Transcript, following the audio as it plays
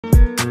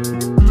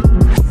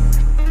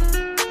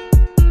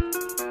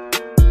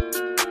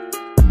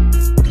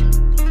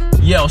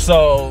Yo,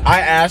 so I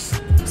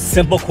asked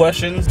simple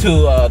questions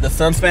to the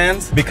Suns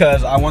fans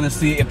because I want to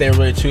see if they're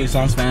really truly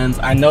Suns fans.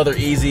 I know they're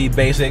easy,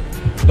 basic.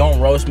 Don't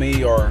roast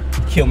me or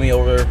kill me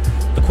over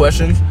the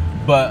questions.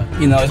 But,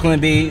 you know, it's going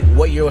to be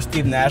what year was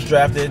Steve Nash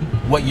drafted?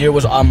 What year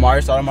was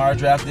Amari Stoudemire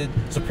drafted?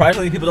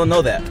 Surprisingly, people don't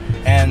know that.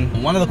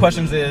 And one of the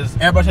questions is,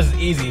 everybody says it's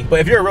easy,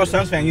 but if you're a real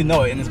Suns fan, you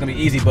know it and it's going to be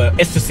easy, but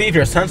it's to see if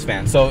you're a Suns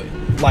fan. So,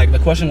 like, the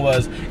question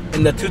was,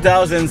 in the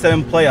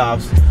 2007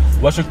 playoffs,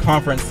 Western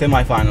Conference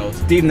semifinals,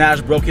 Steve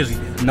Nash broke his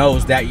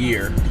nose that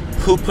year.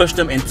 Who pushed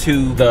him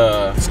into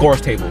the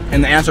scores table?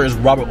 And the answer is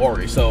Robert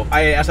Horry. So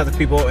I asked that to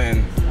people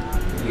and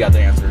you got the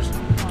answers.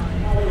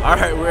 All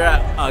right, we're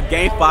at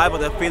game 5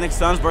 of the Phoenix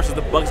Suns versus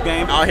the Bucks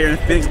game out here in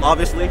Phoenix,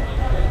 obviously.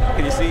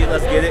 Can you see it?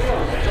 Let's get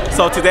it.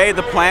 So today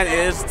the plan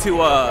is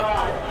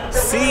to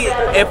see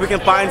if we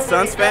can find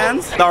Suns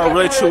fans that are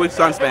really truly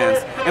Suns fans.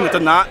 And if they're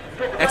not,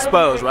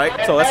 expose, right?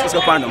 So let's just go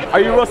find them. Are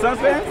you a real Suns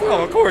fan?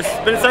 Oh, of course.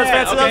 Been a Suns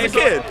fan since I was a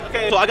kid.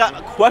 Okay, so I got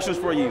questions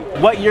for you.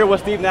 What year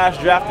was Steve Nash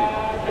drafted?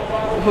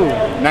 Who?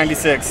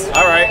 96.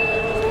 All right.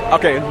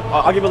 Okay,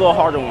 I'll give you a little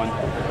harder one.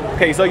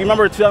 Okay, so you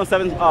remember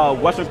 2007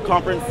 Western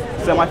Conference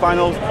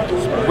semifinals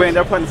when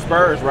they're playing the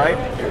Spurs, right?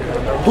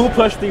 Who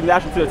pushed Steve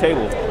Nash to the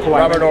table?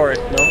 Robert Horry.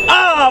 No?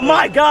 Oh,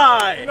 my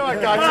guy! You know I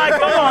got you.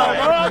 Come on,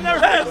 bro. I've never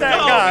That's that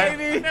guy.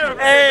 Baby.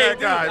 Hey, that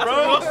guy,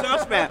 bro. Real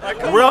Suns fan.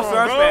 Real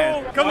Suns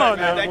fan. Come on,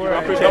 man. Thank you, bro.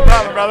 Appreciate No it.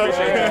 problem, brother.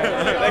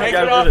 Thank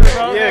you, bro.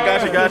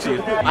 Yeah, got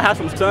you. I have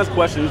some Suns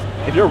questions.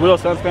 If you're a real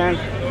Suns fan,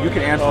 you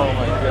can answer. Oh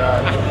my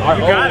God.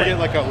 You got it.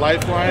 Like a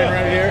lifeline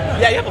right here?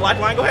 Yeah, you have a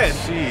lifeline. Go ahead.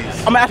 Jeez.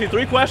 I'm gonna ask you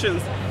 3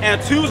 questions,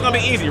 and 2 is gonna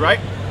be easy, right?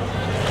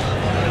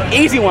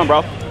 Easy one,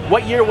 bro.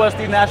 What year was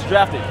Steve Nash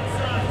drafted?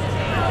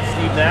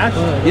 Steve Nash?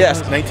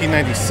 Yes.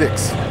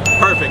 1996.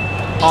 Perfect.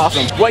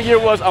 Awesome. What year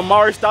was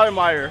Amari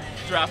Stoudemire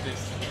drafted?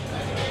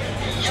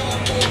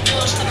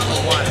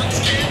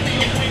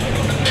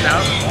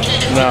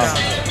 No.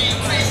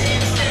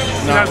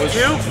 No, it was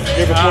year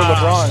before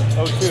LeBron.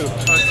 02.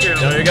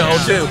 There you go,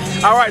 02.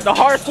 All right, the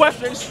hardest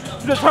question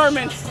to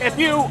determine if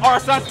you are a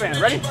Suns fan.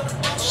 Ready?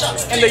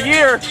 In the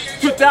year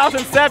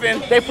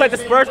 2007, they played the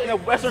Spurs in the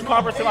Western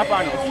Conference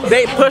semifinals.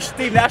 They pushed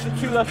Steve Nash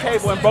to the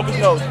table and broke his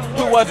nose.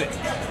 Who was it?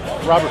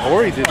 Robert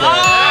Horry did that.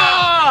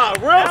 Ah,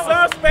 real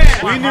Suns fan.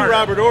 We knew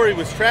Robert Horry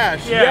was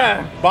trash.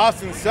 Yeah.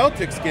 Boston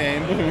Celtics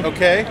game,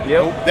 okay?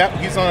 Yep. That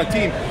he's on a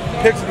team,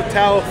 picks up the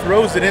towel,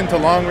 throws it into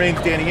long range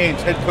Danny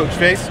Ainge, head coach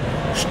face.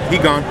 He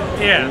gone.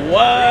 Yeah.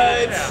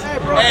 What? Hey,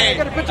 bro, hey,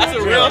 that's a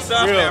real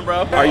Suns fan,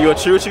 bro. Are you a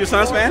true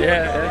Suns fan?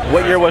 Yeah.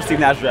 What year was Steve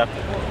Nash drafted?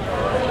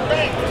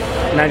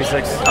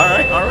 96. All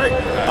right.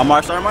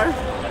 Amari Stoudemire?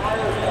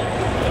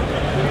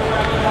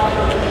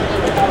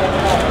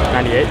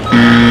 98.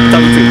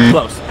 2002.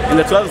 Close. In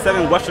the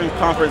 2007 Western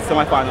Conference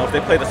semifinals, they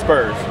played the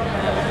Spurs.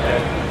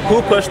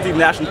 Who pushed Steve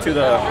Nash into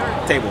the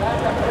table?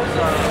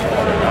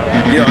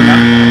 You don't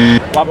know?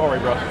 Robert Horry,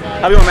 bro.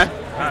 How you doing, man?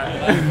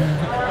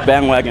 Alright.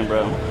 Bandwagon,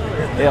 bro.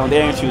 They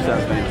ain't true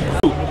Suns fans.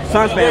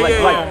 Suns fan, like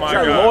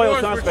loyal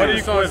Suns fans. What are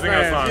you quizzing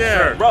us on?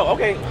 Sure. Bro,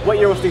 okay. What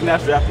year was Steve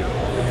Nash drafted?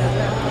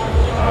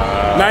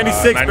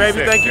 96, 96,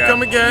 baby. Thank you.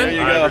 Come again. There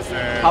you go.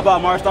 How about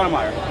Amari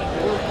Stoudemire? 03.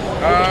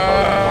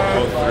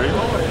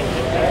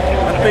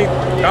 I think,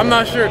 I'm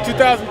not sure,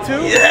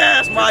 2002?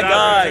 Yes, my 2002.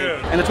 guy.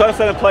 In the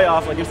 2007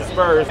 playoffs against the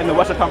Spurs in the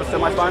Western Conference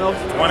semifinals.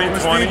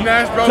 2020. Steve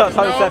Nash broke his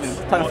nose?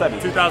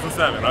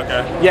 2007,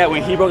 okay. Yeah,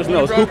 when he broke his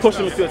nose. Who pushed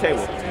him to the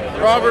table?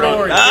 Robert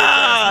Horry.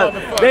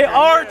 They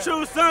are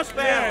true Suns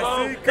fans,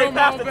 bro. They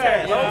passed the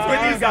test.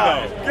 With these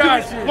guys.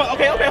 Got you.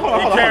 Okay, hold on.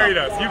 You carried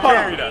us.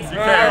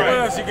 What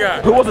else you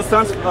got? Who was the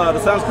Suns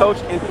coach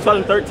in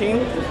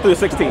 2013 through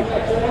 16?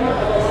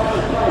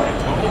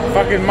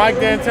 Fucking Mike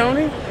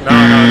D'Antoni? No.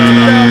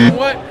 2000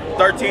 what?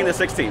 13 to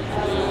 16.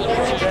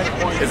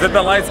 Is it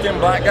the light-skinned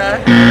black guy?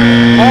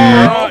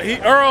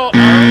 Earl.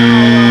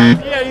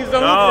 Yeah, he's the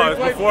No, it's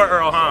before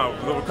Earl, huh?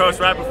 The coach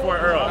right before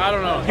Earl. I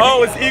don't know.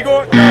 Oh, it's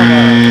Igor?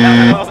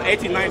 That was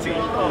 18, 19.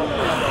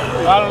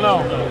 I don't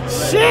know.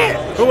 Shit.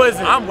 Who is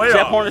it? I'm way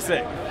Jeff off.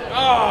 Hornacek.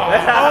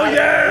 Oh,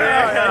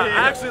 yeah. I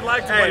actually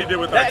liked what he did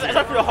with that. That's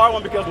actually a hard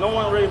one because no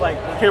one really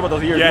cared about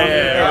those years.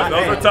 Yeah.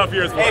 Those were tough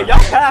years for Hey, us. y'all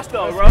passed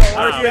though, bro.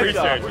 I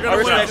appreciate you. We're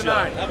gonna win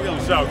tonight.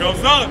 So, go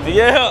Suns.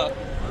 Yeah.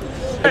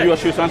 Are you a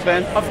true Suns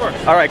fan? Of course.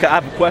 All right, I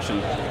have a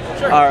question.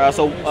 Sure. All right,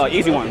 so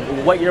easy one.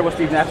 What year was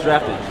Steve Nash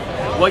drafted?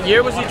 What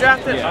year was he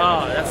drafted? Yeah.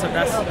 Oh, that's I would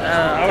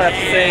have to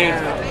say.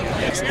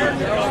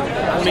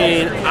 I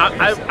mean,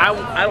 I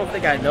don't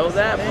think I know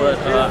that, but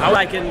I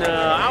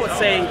would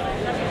say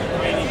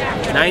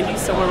 90s,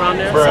 somewhere around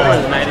there. Somewhere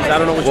in the 90s. I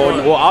don't know which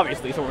one. Well,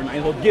 obviously somewhere in the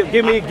 90s. Well,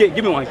 give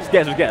me one.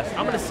 Guess.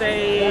 I'm gonna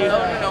say.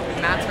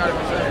 Matt's got it.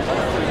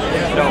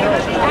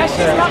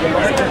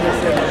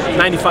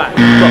 95.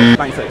 Close,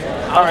 96.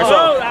 All right, I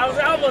was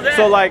almost there.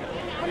 so like,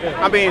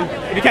 I mean,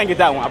 if you can't get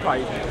that one, I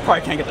probably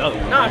can't get the other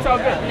one. No, it's all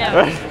good.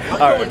 All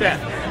right. with that.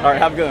 All right,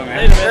 have a good one,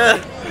 man.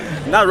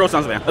 Not a real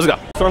Suns fan. Let's go.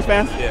 Suns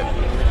fans?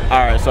 Yeah. All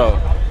right, so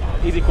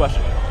easy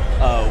question.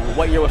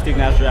 What year was Steve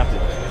Nash drafted?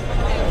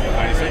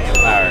 96.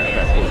 All right,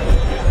 okay, cool.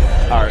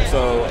 All right,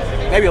 so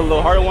maybe a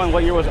little harder one.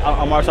 What year was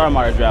Amari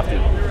Stoudemire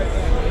drafted?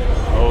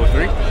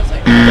 03.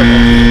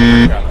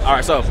 All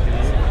right, so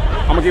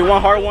I'm gonna give you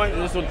one hard one,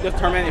 and this will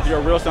determine if you're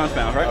a real Suns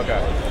fan, right? Okay.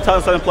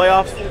 2007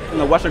 playoffs in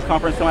the Western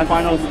Conference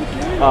semifinals.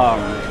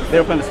 They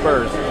were playing the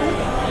Spurs.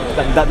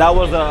 That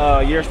was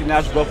the year Steve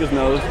Nash broke his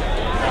nose.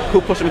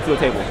 Who pushed him into the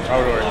table?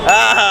 Robert Horry.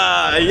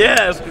 Ah,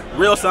 yes,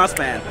 real Suns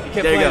fan.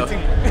 There you go.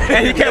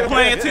 And he kept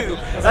playing too.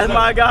 That's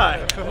my guy.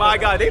 My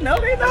guy. They know.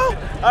 They know.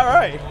 All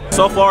right.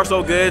 So far,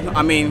 so good.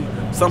 I mean,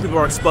 some people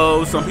are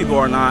exposed, some people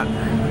are not.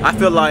 I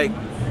feel like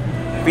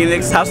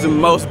Phoenix has the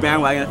most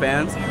bandwagon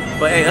fans.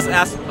 But hey, let's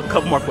ask a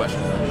couple more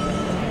questions.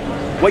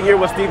 What year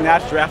was Steve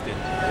Nash drafted?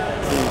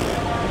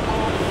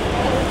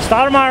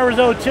 Stoudemire was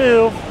 02,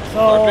 so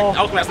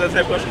I was gonna ask that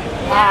same question.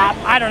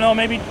 I don't know,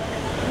 maybe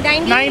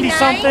 90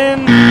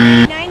 something.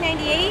 99,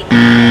 98,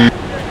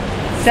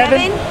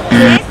 7,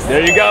 6.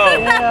 There you go.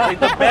 Yeah. Like,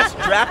 the best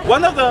draft.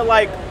 One of the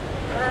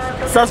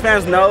Suns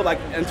fans know, like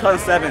in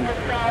 2007,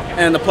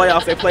 in the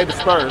playoffs they played the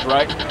Spurs,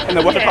 right? In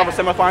the Western Conference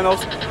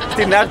semifinals,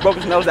 Steve Nash broke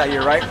his nose that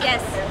year, right?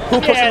 Yes. Who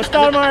pushed Yeah, him?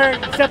 Stoudemire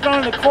stepped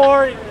onto the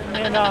court,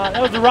 and that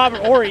was the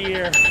Robert Horry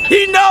year.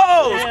 He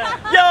knows. Yeah.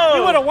 Yo.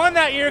 We would have won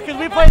that year because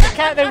we played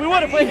the we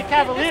would have played the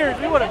Cavaliers.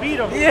 We would have beat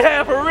them.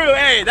 Yeah, for real.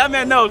 Hey, that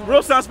man knows.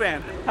 Real Suns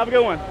fan. Have a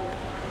good one.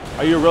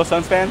 Are you a real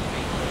Suns fan?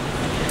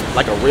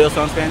 Like a real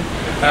Suns fan?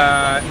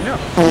 No.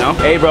 No?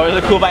 Hey, bro, is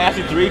it cool if I ask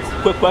you 3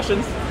 quick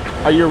questions?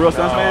 Are you a real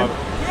Suns fan?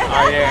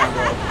 I am,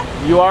 bro.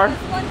 You are?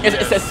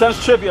 It's a Suns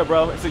trivia,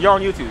 bro. You're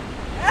on YouTube.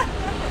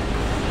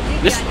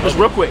 Just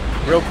real quick.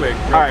 Real quick.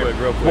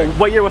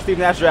 What year was Steve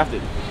Nash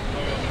drafted?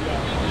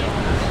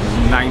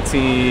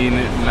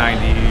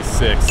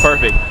 1996.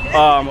 Perfect.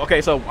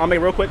 Okay, so I'll make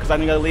it real quick because I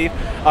need to leave.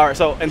 All right,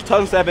 so in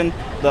 2007,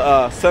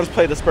 the Suns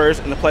played the Spurs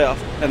in the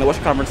playoffs in the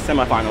Western Conference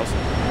semifinals.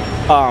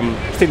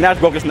 Steve Nash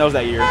broke his nose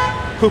that year.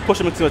 Who pushed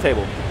him into the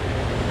table?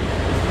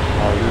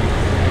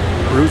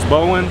 Bruce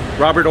Bowen,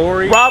 Robert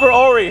Horry. Robert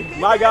Horry,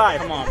 my guy.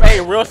 Come on. Hey,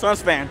 real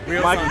Suns fan.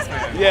 Real Suns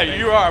fan. Yeah,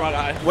 you are my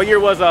guy. What year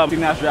was Steve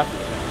Nash drafted?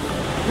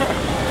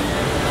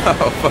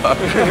 Oh, fuck.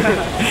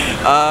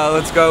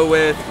 Let's go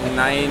with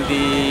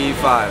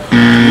 95.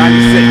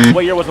 96.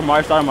 What year was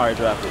Amari Stoudemire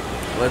drafted?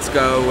 Let's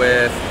go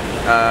with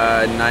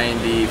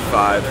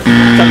 95.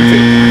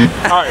 17.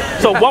 All right.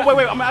 So wait.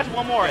 I'm gonna ask you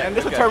one more, and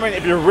this will determine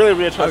if you're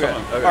really trust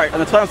someone. Okay. All right. In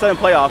the 2007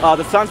 playoffs,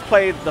 the Suns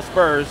played the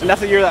Spurs, and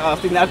that's the year that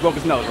Steve Nash broke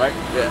his nose, right?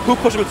 Yeah. Who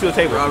pushed him into the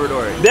table? Robert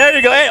Horry. There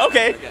you go. Hey,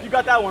 okay. You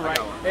got that one right.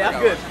 Hey, that's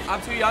good.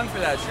 I'm too young for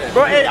that shit.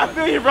 Bro, hey, I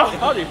feel you, bro.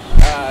 How old are you?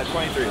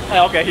 23. Hey,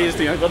 okay, he is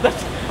too young. But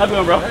that's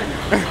good, bro.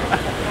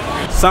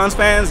 Suns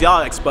fans,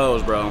 y'all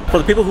exposed, bro. For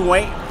the people who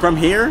ain't from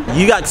here,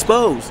 you got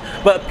exposed.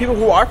 But people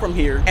who are from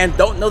here and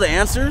don't know the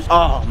answers,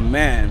 oh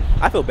man,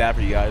 I feel bad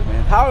for you guys,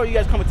 man. How are you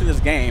guys coming to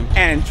this game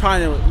and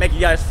trying to make you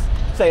guys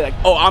say like,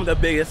 oh, I'm the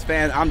biggest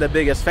fan, I'm the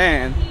biggest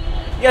fan.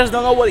 You guys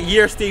don't know what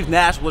year Steve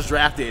Nash was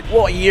drafted,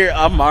 what year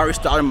Amari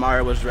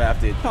Stoudemire was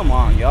drafted. Come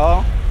on,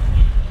 y'all.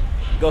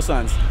 Go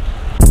Suns.